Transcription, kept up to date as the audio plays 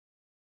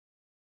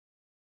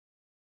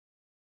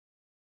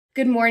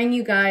Good morning,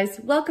 you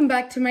guys. Welcome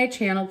back to my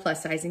channel,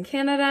 Plus Size in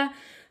Canada.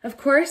 Of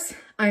course,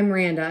 I'm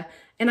Miranda,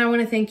 and I want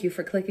to thank you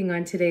for clicking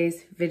on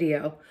today's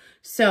video.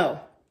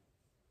 So,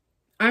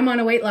 I'm on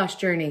a weight loss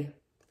journey.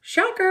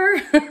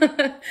 Shocker!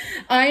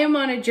 I am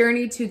on a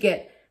journey to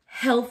get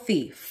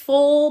healthy,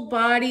 full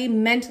body,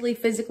 mentally,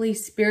 physically,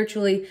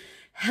 spiritually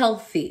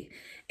healthy.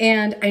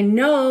 And I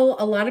know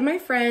a lot of my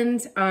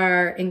friends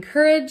are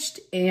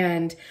encouraged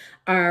and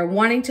are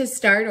wanting to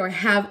start or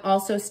have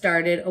also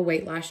started a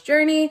weight loss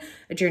journey,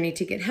 a journey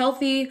to get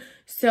healthy.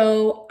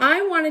 So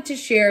I wanted to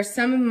share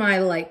some of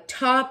my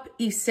top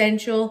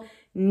essential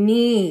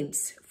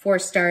needs for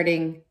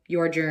starting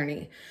your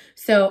journey.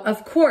 So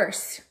of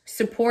course,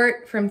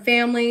 support from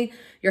family,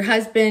 your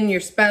husband,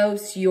 your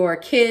spouse, your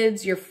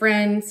kids, your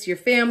friends, your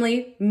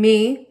family,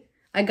 me,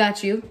 I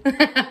got you.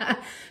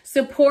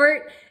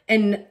 Support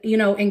and,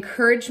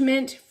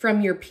 encouragement from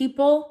your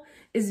people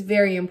is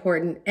very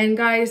important. And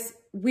guys,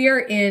 we are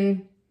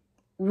in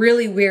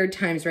really weird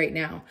times right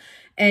now.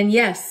 And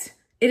yes,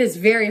 it is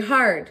very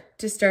hard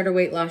to start a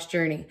weight loss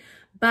journey,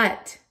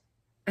 but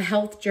a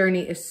health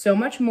journey is so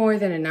much more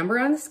than a number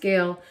on the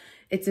scale.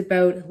 It's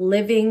about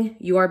living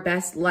your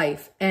best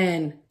life.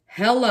 And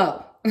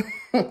hello,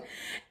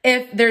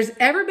 if there's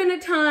ever been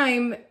a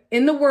time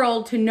in the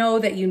world to know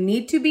that you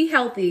need to be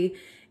healthy,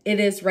 it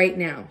is right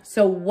now.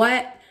 So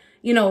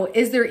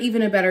is there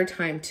even a better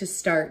time to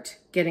start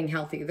getting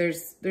healthy?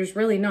 There's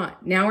really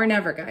not. Now or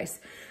never, guys.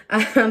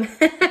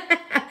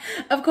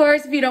 Of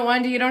course, if you don't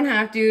want to, you don't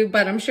have to,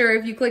 but I'm sure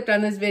if you clicked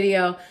on this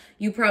video,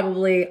 you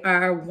probably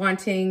are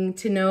wanting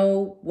to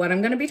know what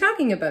I'm going to be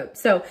talking about.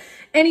 So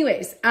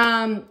anyways,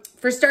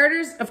 for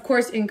starters, of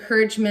course,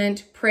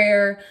 encouragement,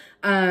 prayer,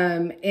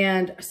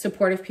 and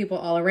supportive people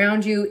all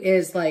around you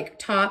is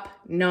top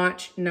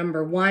notch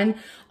number one.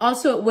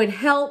 Also, it would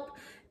help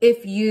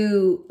if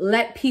you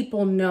let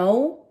people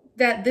know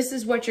that this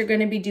is what you're going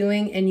to be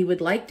doing and you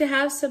would like to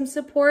have some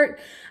support,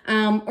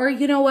 or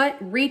you know what,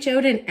 reach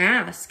out and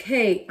ask,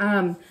 hey,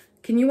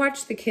 can you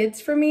watch the kids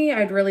for me?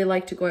 I'd really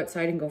like to go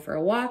outside and go for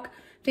a walk,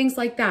 things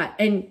like that.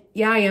 And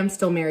yeah, I am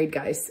still married,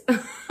 guys.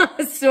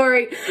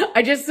 Sorry,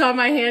 I just saw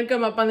my hand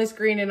come up on the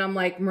screen and I'm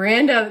like,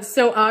 Miranda, it's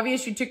so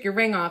obvious you took your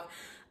ring off.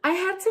 I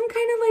had some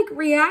kind of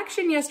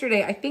reaction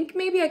yesterday. I think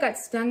maybe I got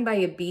stung by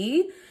a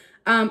bee.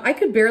 I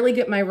could barely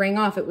get my ring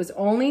off. It was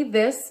only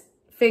this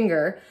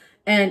finger,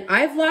 and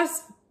I've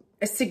lost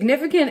a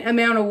significant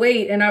amount of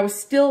weight, and I was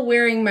still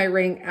wearing my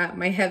ring at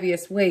my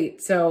heaviest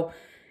weight. So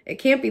it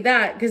can't be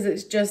that, because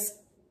it's just,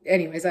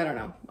 anyways, I don't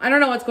know. I don't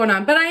know what's going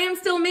on, but I am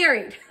still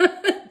married.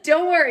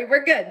 Don't worry,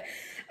 we're good.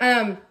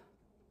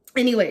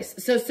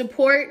 Anyways, so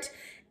support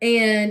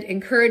and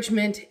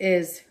encouragement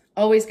is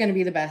always going to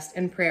be the best,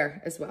 and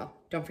prayer as well.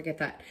 Don't forget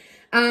that.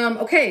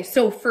 Okay,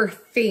 so for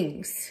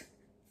things.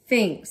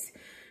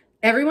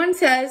 Everyone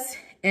says,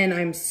 and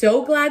I'm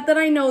so glad that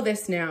I know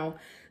this now,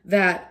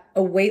 that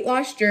a weight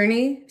loss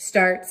journey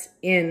starts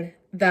in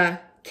the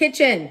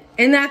kitchen.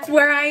 And that's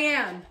where I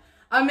am.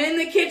 I'm in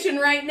the kitchen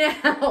right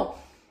now.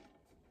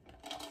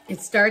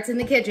 It starts in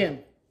the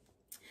kitchen.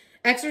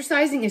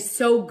 Exercising is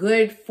so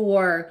good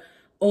for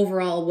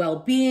overall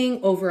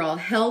well-being, overall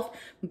health.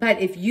 But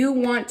if you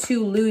want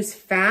to lose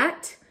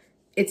fat,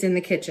 it's in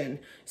the kitchen.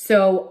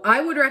 So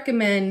I would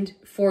recommend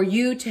for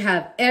you to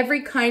have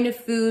every kind of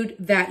food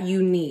that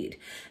you need.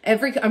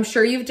 I'm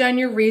sure you've done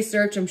your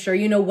research. I'm sure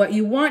you know what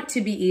you want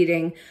to be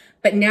eating,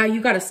 but now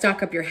you got to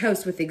stock up your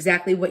house with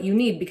exactly what you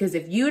need, because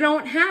if you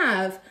don't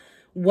have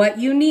what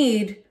you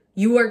need,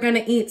 you are going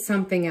to eat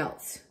something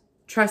else.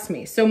 Trust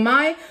me. So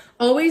my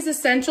always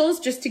essentials,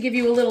 just to give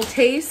you a little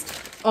taste,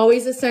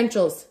 always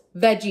essentials,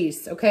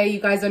 veggies. Okay. You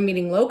guys, I'm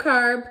eating low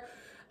carb.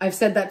 I've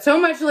said that so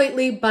much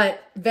lately,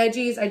 but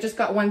veggies, I just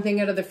got one thing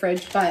out of the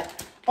fridge,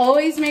 but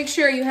always make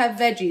sure you have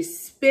veggies,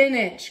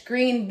 spinach,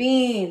 green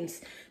beans,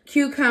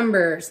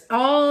 cucumbers,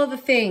 all the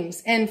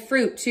things, and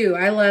fruit too.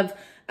 I love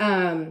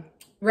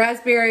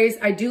raspberries.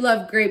 I do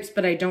love grapes,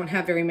 but I don't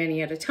have very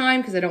many at a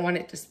time because I don't want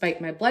it to spike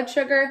my blood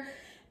sugar.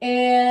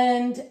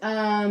 And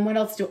what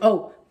else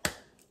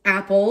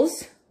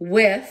apples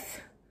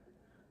with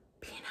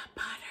peanut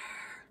butter.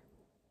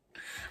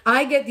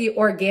 I get the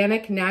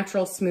organic,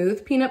 natural,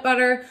 smooth peanut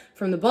butter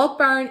from the Bulk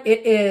Barn.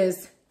 It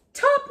is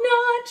top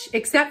notch,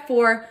 except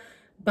for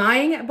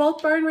buying at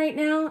Bulk Barn right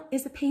now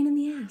is a pain in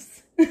the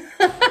ass.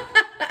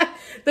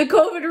 The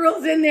COVID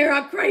rules in there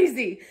are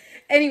crazy.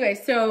 Anyway,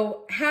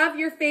 so have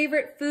your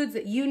favorite foods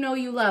that you know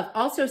you love.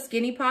 Also,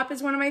 Skinny Pop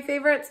is one of my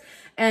favorites.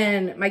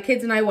 And my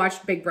kids and I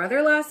watched Big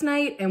Brother last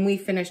night and we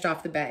finished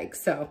off the bag.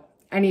 So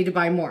I need to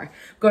buy more.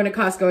 I'm going to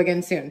Costco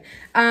again soon.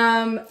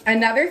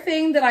 Another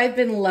thing that I've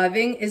been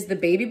loving is the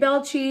Baby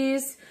Bell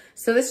cheese.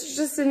 So this is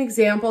just an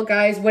example,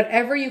 guys.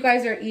 Whatever you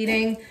guys are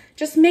eating,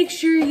 just make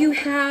sure you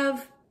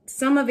have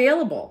some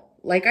available,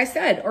 like I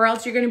said, or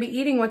else you're going to be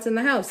eating what's in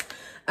the house.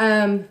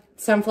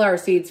 Sunflower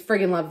seeds,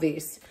 friggin' love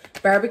these.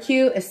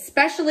 Barbecue,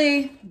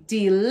 especially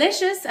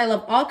delicious. I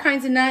love all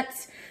kinds of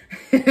nuts.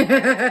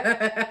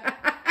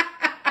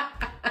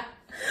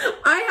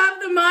 I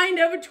have the mind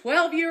of a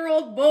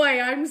 12-year-old boy.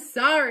 I'm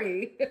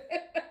sorry.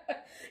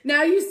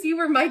 Now you see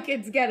where my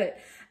kids get it.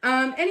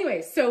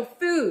 Anyway, so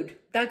food,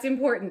 that's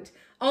important.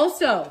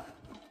 Also,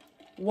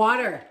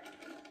 water.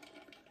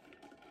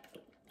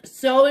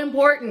 So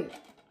important.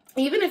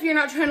 Even if you're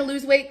not trying to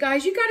lose weight,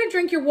 guys, you got to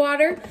drink your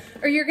water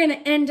or you're going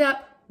to end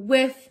up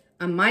with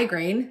a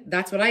migraine.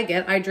 That's what I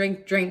get. I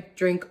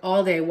drink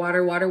all day.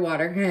 Water, water,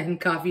 water, and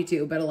coffee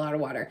too, but a lot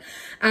of water.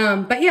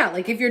 But yeah,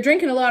 like if you're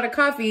drinking a lot of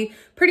coffee,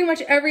 pretty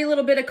much every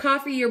little bit of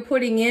coffee you're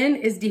putting in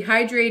is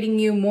dehydrating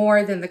you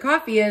more than the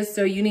coffee is.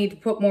 So you need to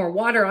put more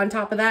water on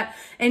top of that.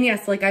 And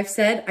yes, like I've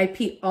said, I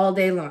pee all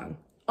day long.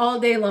 All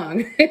day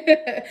long.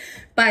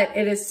 But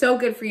it is so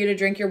good for you to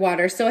drink your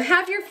water. So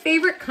have your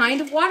favorite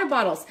kind of water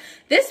bottles.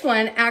 This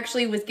one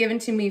actually was given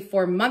to me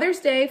for Mother's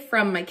Day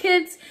from my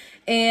kids.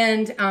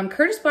 And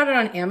Curtis bought it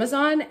on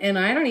Amazon, and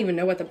I don't even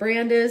know what the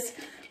brand is,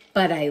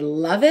 but I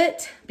love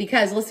it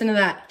because listen to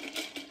that.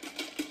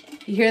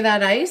 You hear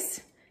that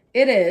ice?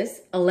 It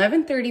is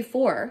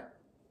 11:34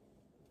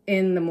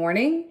 in the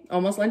morning,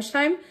 almost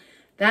lunchtime.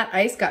 That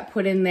ice got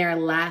put in there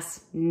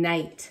last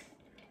night.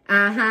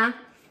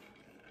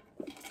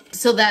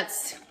 So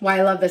that's why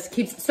I love this.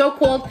 Keeps it so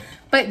cold,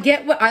 but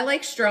get what I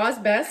like straws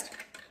best.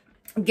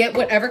 Get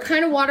whatever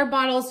kind of water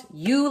bottles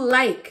you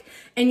like.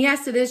 And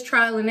yes, it is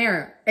trial and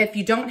error. If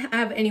you don't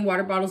have any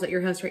water bottles at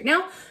your house right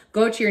now,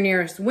 go to your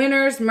nearest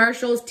Winners,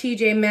 Marshalls,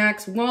 TJ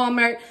Maxx,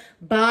 Walmart,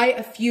 buy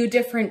a few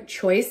different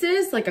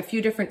choices, like a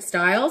few different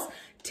styles,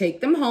 take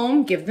them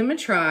home, give them a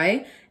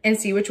try, and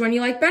see which one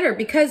you like better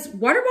because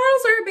water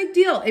bottles are a big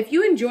deal. If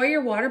you enjoy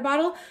your water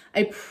bottle,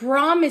 I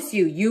promise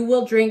you, you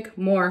will drink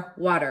more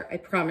water. I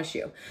promise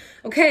you.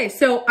 Okay,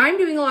 so I'm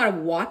doing a lot of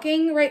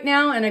walking right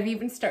now and I've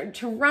even started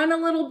to run a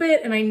little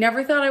bit and I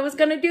never thought I was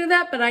gonna do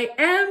that, but I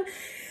am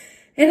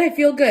and I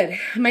feel good.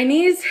 My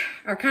knees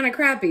are kind of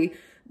crappy,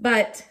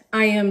 but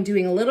I am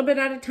doing a little bit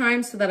at a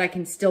time so that I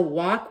can still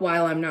walk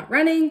while I'm not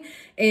running.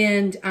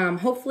 And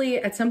hopefully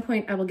at some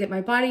point I will get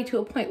my body to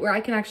a point where I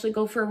can actually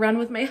go for a run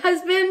with my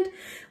husband,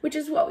 which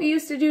is what we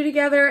used to do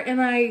together. And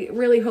I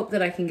really hope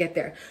that I can get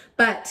there.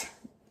 But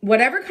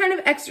whatever kind of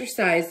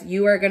exercise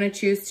you are going to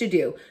choose to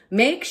do,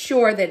 make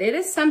sure that it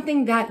is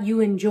something that you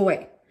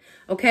enjoy.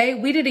 Okay,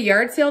 we did a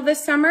yard sale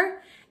this summer.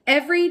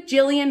 Every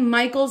Jillian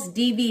Michaels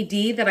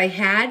DVD that I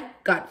had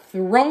got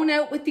thrown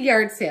out with the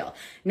yard sale.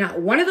 Not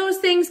one of those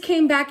things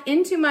came back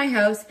into my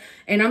house,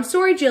 and I'm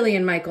sorry,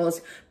 Jillian Michaels,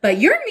 but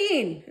you're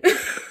mean.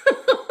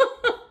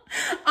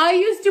 I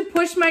used to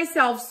push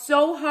myself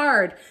so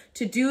hard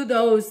to do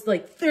those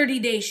like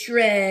 30-day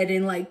shred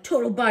and like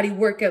total body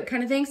workout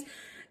kind of things.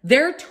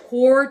 They're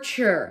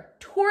torture.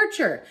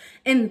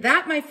 And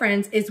that, my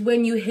friends, is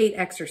when you hate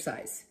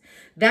exercise.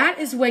 That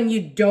is when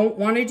you don't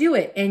want to do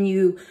it and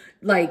you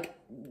like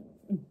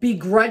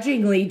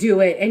begrudgingly do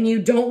it and you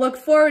don't look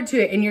forward to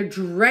it and you're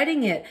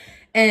dreading it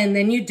and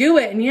then you do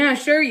it and yeah,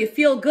 sure, you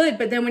feel good,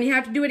 but then when you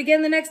have to do it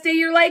again the next day,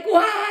 you're like,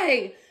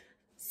 why?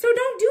 So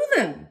don't do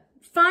them.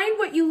 Find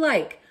what you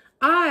like.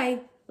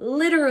 I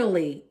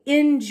literally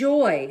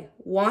enjoy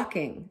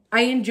walking.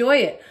 I enjoy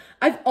it.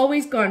 I've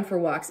always gone for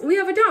walks. We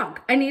have a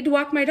dog. I need to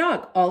walk my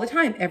dog all the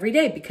time, every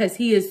day, because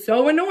he is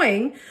so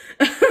annoying.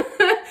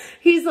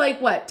 He's like,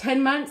 what,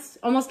 10 months,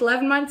 almost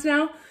 11 months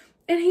now?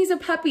 And he's a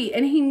puppy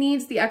and he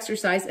needs the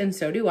exercise, and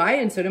so do I,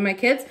 and so do my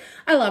kids.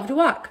 I love to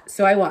walk,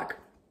 so I walk.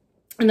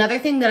 Another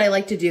thing that I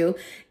like to do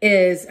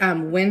is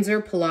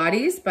Windsor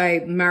Pilates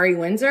by Mari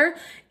Windsor.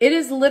 It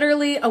is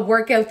literally a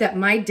workout that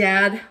my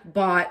dad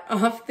bought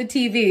off the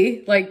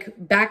TV, like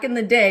back in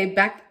the day,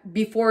 back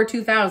before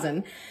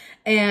 2000.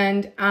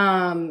 And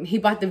he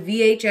bought the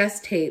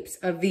VHS tapes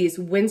of these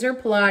Windsor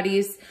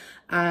Pilates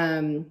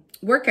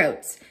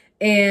workouts.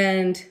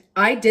 And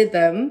I did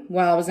them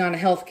while I was on a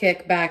health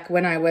kick back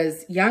when I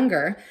was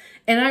younger.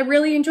 And I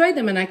really enjoyed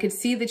them and I could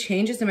see the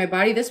changes in my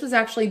body. This was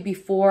actually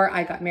before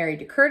I got married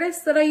to Curtis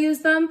that I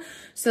used them.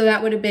 So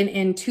that would have been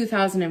in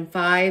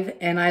 2005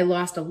 and I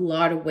lost a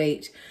lot of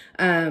weight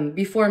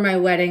before my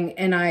wedding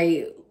and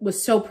I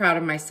was so proud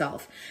of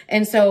myself.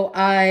 And so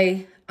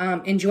I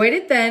enjoyed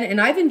it then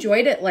and I've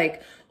enjoyed it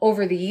like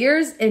over the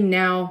years. And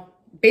now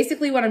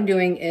basically what I'm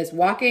doing is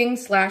walking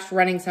 /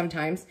 running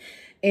sometimes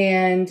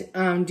and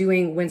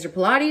doing Windsor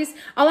Pilates.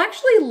 I'll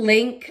actually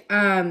link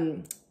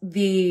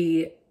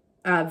the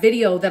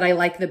video that I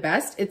like the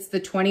best. It's the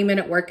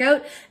 20-minute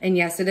workout. And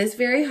yes, it is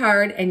very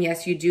hard. And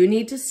yes, you do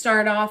need to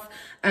start off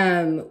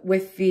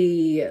with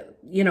the,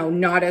 you know,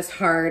 not as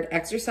hard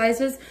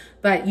exercises,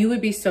 but you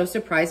would be so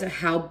surprised at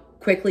how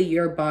quickly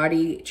your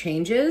body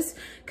changes.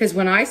 Because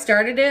when I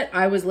started it,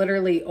 I was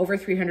literally over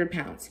 300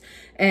 pounds.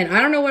 And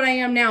I don't know what I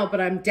am now, but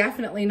I'm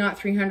definitely not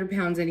 300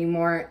 pounds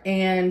anymore.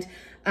 And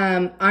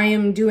I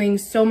am doing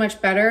so much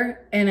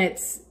better. And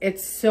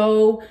it's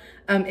so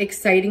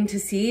exciting to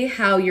see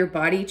how your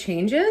body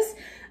changes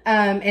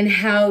and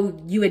how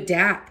you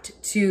adapt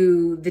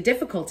to the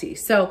difficulty.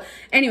 So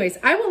anyways,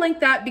 I will link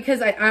that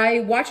because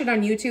I watch it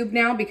on YouTube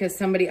now because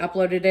somebody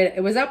uploaded it.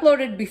 It was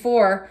uploaded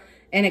before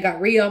and it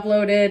got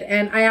re-uploaded,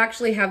 and I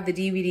actually have the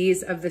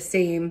DVDs of the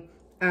same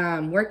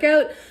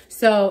workout.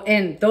 So,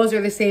 and those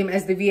are the same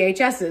as the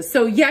VHSs.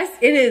 So yes,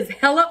 it is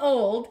hella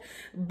old,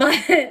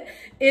 but it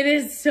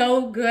is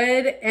so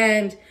good.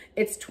 And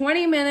it's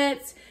 20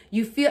 minutes.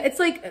 You feel, it's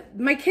like,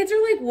 my kids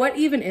are like, what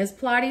even is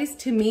Pilates?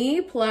 To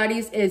me,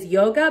 Pilates is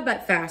yoga,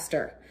 but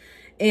faster.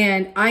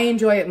 And I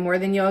enjoy it more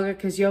than yoga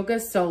because yoga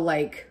is so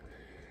like,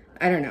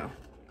 I don't know.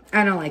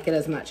 I don't like it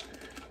as much.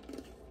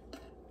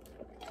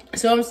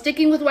 So I'm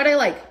sticking with what I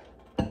like.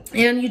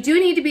 And you do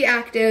need to be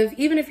active,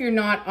 even if you're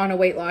not on a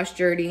weight loss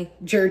journey.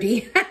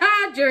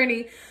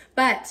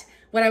 But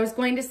what I was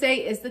going to say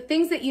is the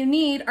things that you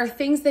need are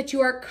things that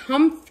you are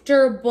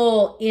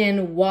comfortable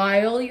in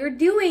while you're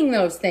doing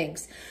those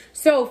things.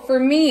 So for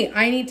me,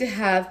 I need to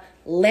have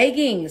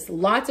leggings,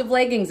 lots of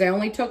leggings. I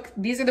only took,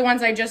 these are the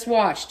ones I just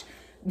washed.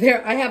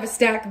 There, I have a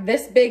stack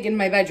this big in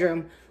my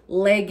bedroom,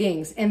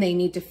 leggings, and they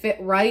need to fit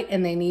right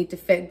and they need to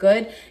fit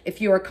good.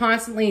 If you are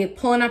constantly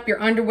pulling up your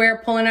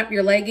underwear, pulling up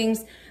your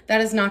leggings, that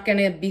is not going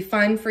to be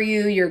fun for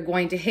you. You're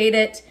going to hate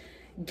it.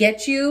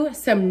 Get you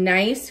some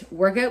nice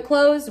workout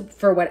clothes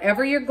for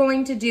whatever you're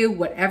going to do,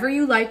 whatever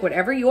you like,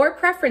 whatever your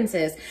preference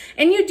is.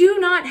 And you do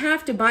not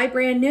have to buy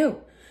brand new.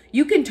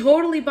 You can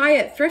totally buy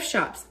at thrift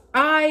shops.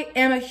 I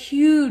am a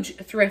huge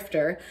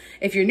thrifter.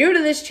 If you're new to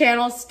this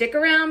channel, stick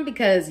around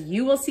because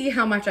you will see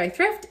how much I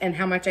thrift and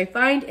how much I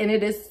find, and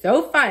it is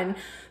so fun.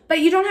 But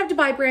you don't have to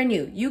buy brand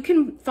new. You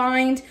can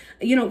find,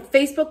 you know,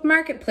 Facebook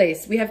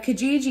Marketplace. We have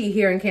Kijiji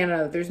here in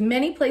Canada. There's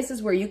many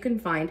places where you can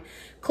find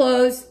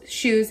clothes,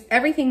 shoes,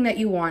 everything that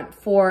you want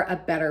for a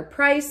better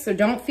price. So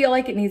don't feel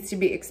like it needs to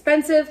be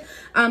expensive.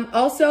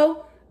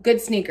 Also,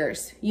 good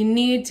sneakers. You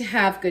need to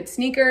have good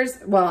sneakers.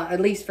 Well, at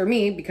least for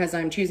me, because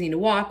I'm choosing to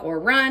walk or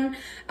run.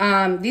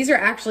 These are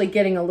actually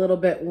getting a little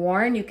bit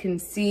worn. You can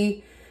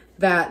see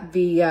that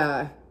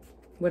the,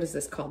 what is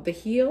this called? The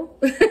heel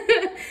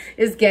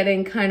is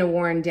getting kind of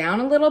worn down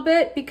a little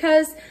bit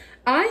because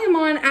I am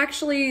on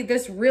actually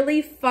this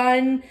really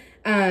fun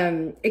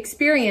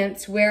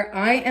experience where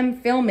I am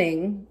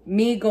filming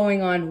me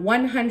going on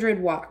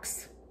 100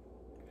 walks.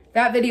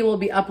 That video will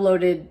be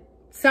uploaded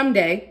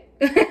someday.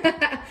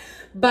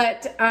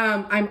 But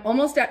I'm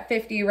almost at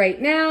 50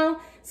 right now,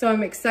 so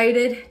I'm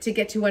excited to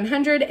get to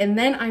 100, and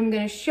then I'm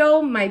gonna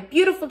show my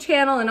beautiful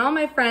channel and all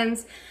my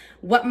friends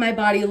what my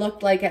body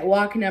looked like at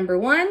walk number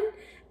 1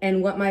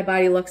 and what my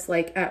body looks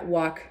like at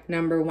walk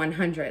number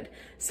 100.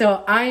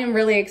 So I am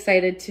really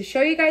excited to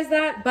show you guys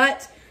that,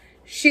 but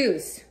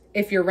shoes.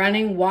 If you're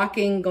running,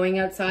 walking, going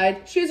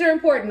outside, shoes are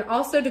important.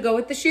 Also, to go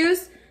with the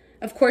shoes,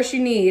 of course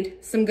you need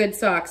some good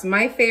socks.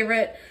 My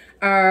favorite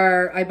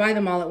are, I buy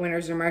them all at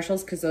Winners or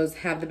Marshalls because those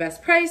have the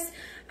best price.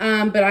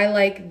 But I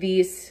like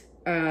these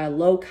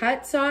low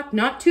cut sock,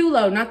 not too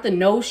low, not the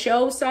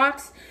no-show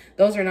socks.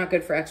 Those are not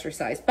good for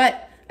exercise.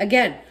 But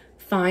again,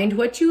 find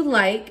what you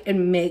like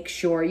and make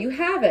sure you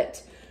have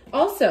it.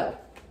 Also,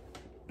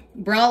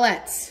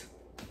 bralettes.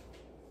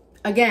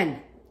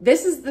 Again,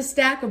 this is the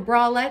stack of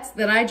bralettes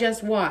that I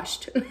just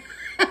washed.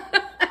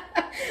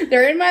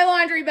 They're in my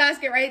laundry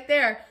basket right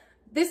there.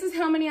 This is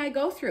how many I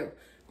go through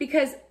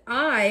because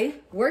I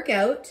work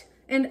out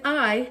and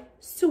I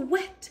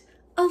sweat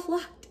a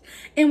lot.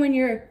 And when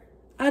you're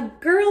a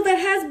girl that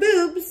has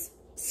boobs,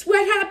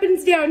 sweat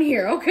happens down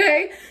here,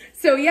 okay?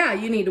 So yeah,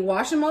 you need to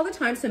wash them all the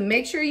time. So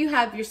make sure you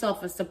have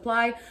yourself a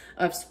supply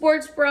of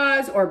sports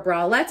bras or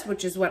bralettes,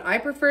 which is what I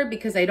prefer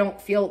because I don't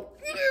feel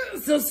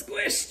so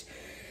squished.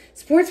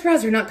 Sports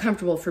bras are not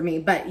comfortable for me,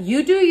 but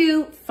you do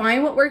you,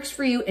 find what works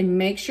for you and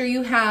make sure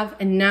you have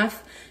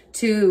enough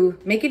to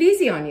make it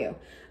easy on you.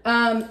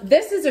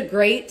 This is a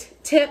great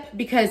tip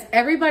because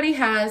everybody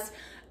has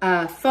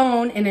a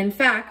phone. And in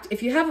fact,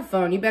 if you have a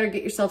phone, you better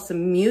get yourself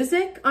some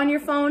music on your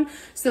phone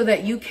so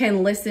that you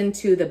can listen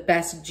to the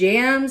best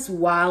jams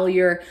while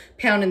you're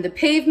pounding the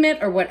pavement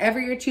or whatever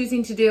you're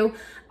choosing to do.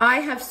 I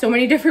have so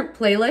many different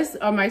playlists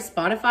on my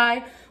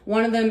Spotify.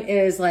 One of them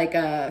is like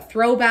a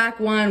throwback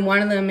one.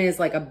 One of them is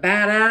like a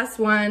badass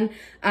one.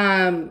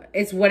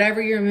 It's whatever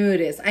your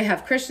mood is. I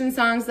have Christian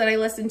songs that I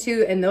listen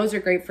to, and those are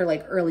great for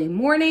like early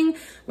morning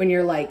when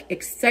you're like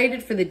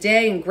excited for the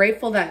day and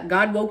grateful that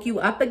God woke you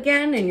up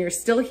again and you're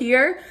still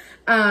here.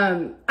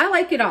 I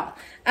like it all.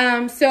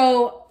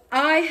 So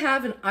I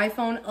have an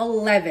iPhone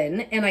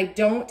 11 and I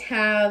don't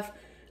have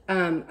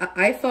an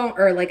iPhone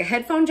or like a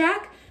headphone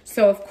jack.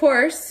 So of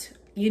course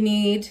you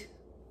need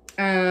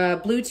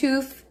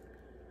Bluetooth.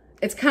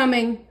 It's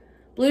coming.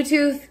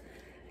 Bluetooth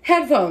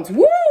headphones.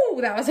 Woo!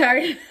 That was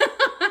hard.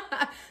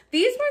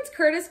 These ones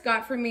Curtis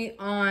got for me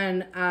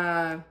on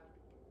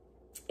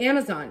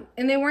Amazon.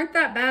 And they weren't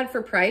that bad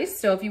for price.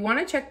 So if you want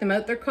to check them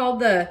out, they're called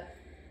the,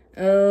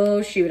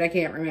 oh shoot, I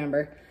can't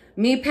remember.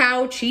 Mi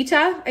Pow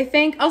Cheetah, I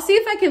think. I'll see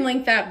if I can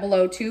link that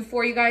below too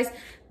for you guys.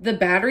 The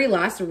battery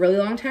lasts a really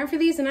long time for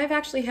these, and I've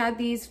actually had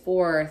these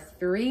for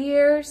 3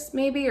 years,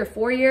 maybe, or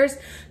 4 years,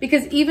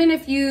 because even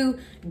if you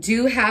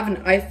do have an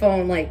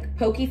iPhone like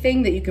pokey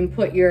thing that you can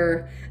put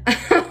your,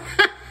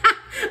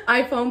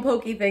 iPhone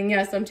pokey thing.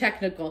 Yes, I'm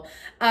technical.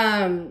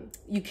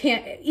 You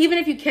can't, even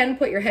if you can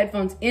put your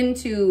headphones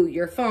into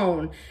your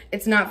phone,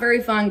 it's not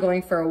very fun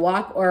going for a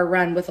walk or a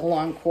run with a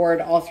long cord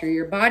all through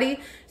your body.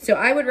 So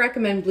I would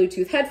recommend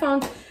Bluetooth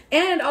headphones.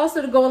 And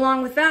also to go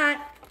along with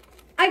that,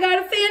 I got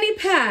a fanny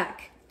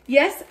pack.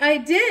 Yes, I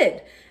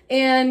did.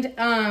 And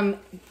I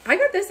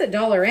got this at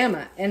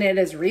Dollarama, and it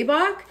is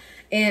Reebok,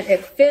 and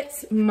it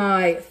fits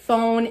my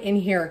phone in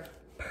here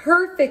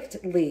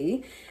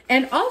perfectly.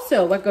 And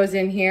also what goes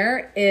in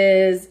here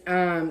is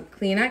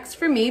Kleenex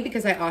for me,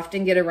 because I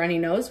often get a runny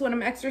nose when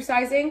I'm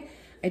exercising.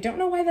 I don't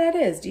know why that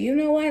is. Do you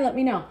know why? Let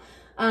me know.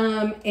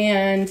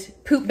 And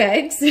poop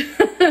bags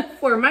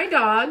for my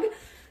dog,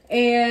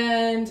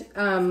 and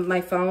my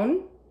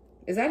phone.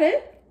 Is that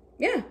it?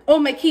 Yeah. Oh,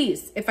 my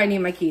keys. If I need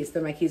my keys,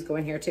 then my keys go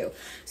in here too.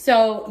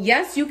 So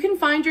yes, you can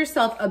find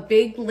yourself a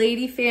big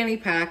lady fanny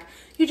pack.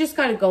 You just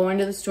got to go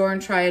into the store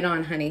and try it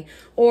on, honey,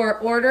 or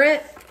order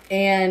it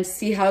and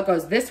see how it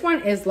goes. This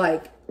one is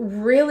like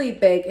really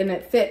big, and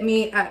it fit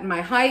me at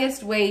my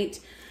highest weight.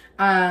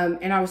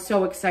 And I was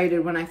so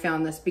excited when I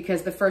found this,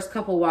 because the first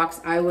couple walks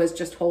I was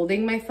just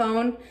holding my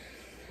phone,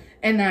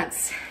 and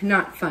that's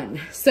not fun.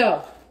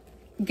 So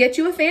get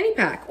you a fanny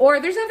pack, or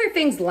there's other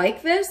things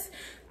like this.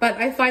 But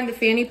I find the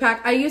fanny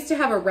pack, I used to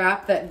have a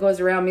wrap that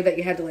goes around me that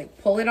you had to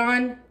like pull it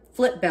on,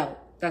 flip belt,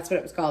 that's what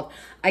it was called.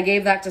 I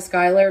gave that to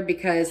Skylar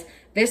because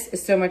this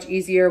is so much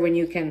easier when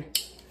you can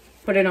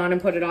put it on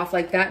and put it off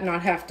like that and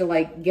not have to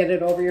like get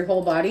it over your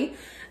whole body.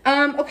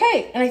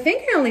 Okay, and I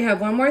think I only have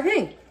one more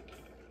thing.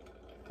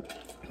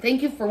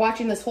 Thank you for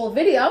watching this whole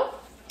video.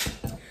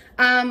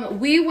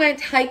 We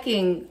went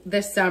hiking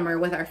this summer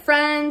with our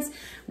friends,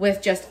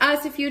 with just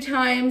us a few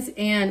times,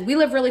 and we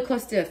live really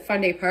close to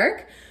Fun Day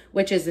Park,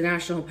 which is a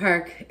national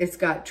park. It's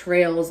got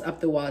trails up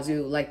the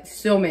wazoo, like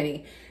so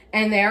many,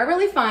 and they are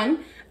really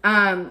fun.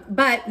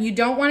 But you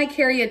don't want to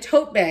carry a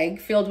tote bag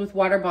filled with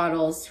water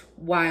bottles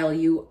while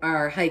you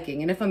are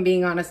hiking. And if I'm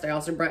being honest, I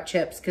also brought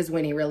chips because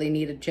Winnie really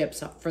needed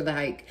chips for the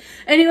hike.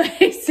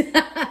 Anyways,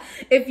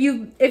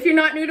 if you're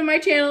not new to my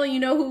channel, you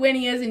know who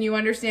Winnie is and you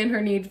understand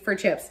her need for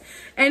chips.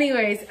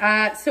 Anyways,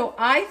 so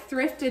I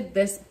thrifted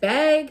this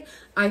bag.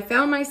 I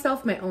found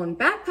myself my own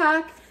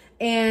backpack,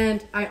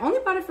 and I only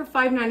bought it for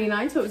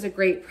 $5.99, so it was a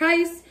great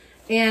price.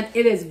 And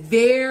it is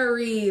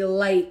very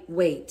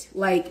lightweight,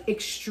 like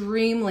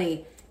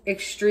extremely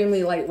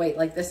lightweight.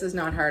 Like this is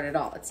not hard at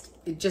all. It's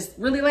just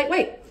really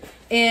lightweight.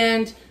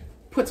 And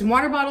put some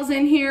water bottles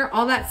in here,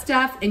 all that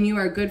stuff, and you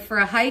are good for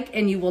a hike,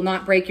 and you will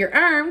not break your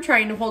arm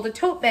trying to hold a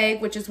tote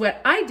bag, which is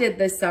what I did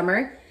this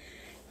summer.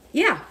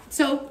 Yeah,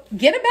 so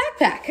get a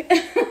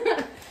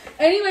backpack.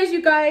 Anyways,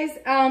 you guys,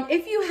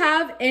 if you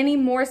have any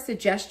more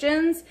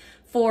suggestions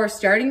for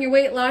starting your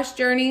weight loss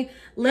journey,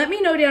 let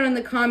me know down in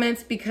the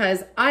comments,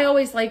 because I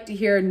always like to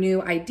hear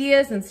new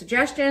ideas and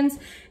suggestions,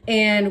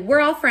 and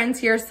we're all friends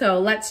here, so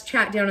let's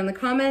chat down in the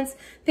comments.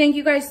 Thank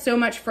you guys so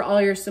much for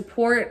all your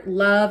support,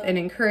 love, and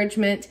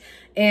encouragement,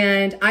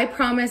 and I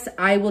promise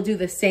I will do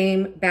the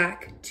same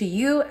back to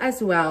you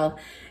as well.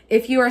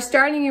 If you are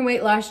starting your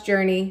weight loss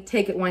journey,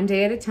 take it one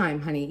day at a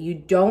time, honey. You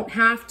don't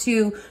have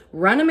to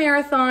run a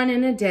marathon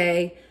in a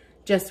day,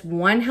 just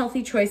one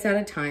healthy choice at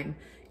a time.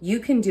 You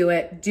can do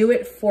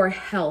it for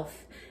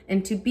health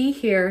and to be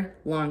here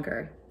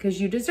longer, because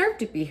you deserve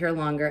to be here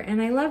longer,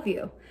 and I love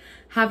you.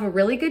 Have a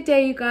really good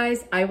day, you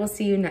guys. I will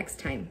see you next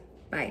time.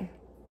 Bye.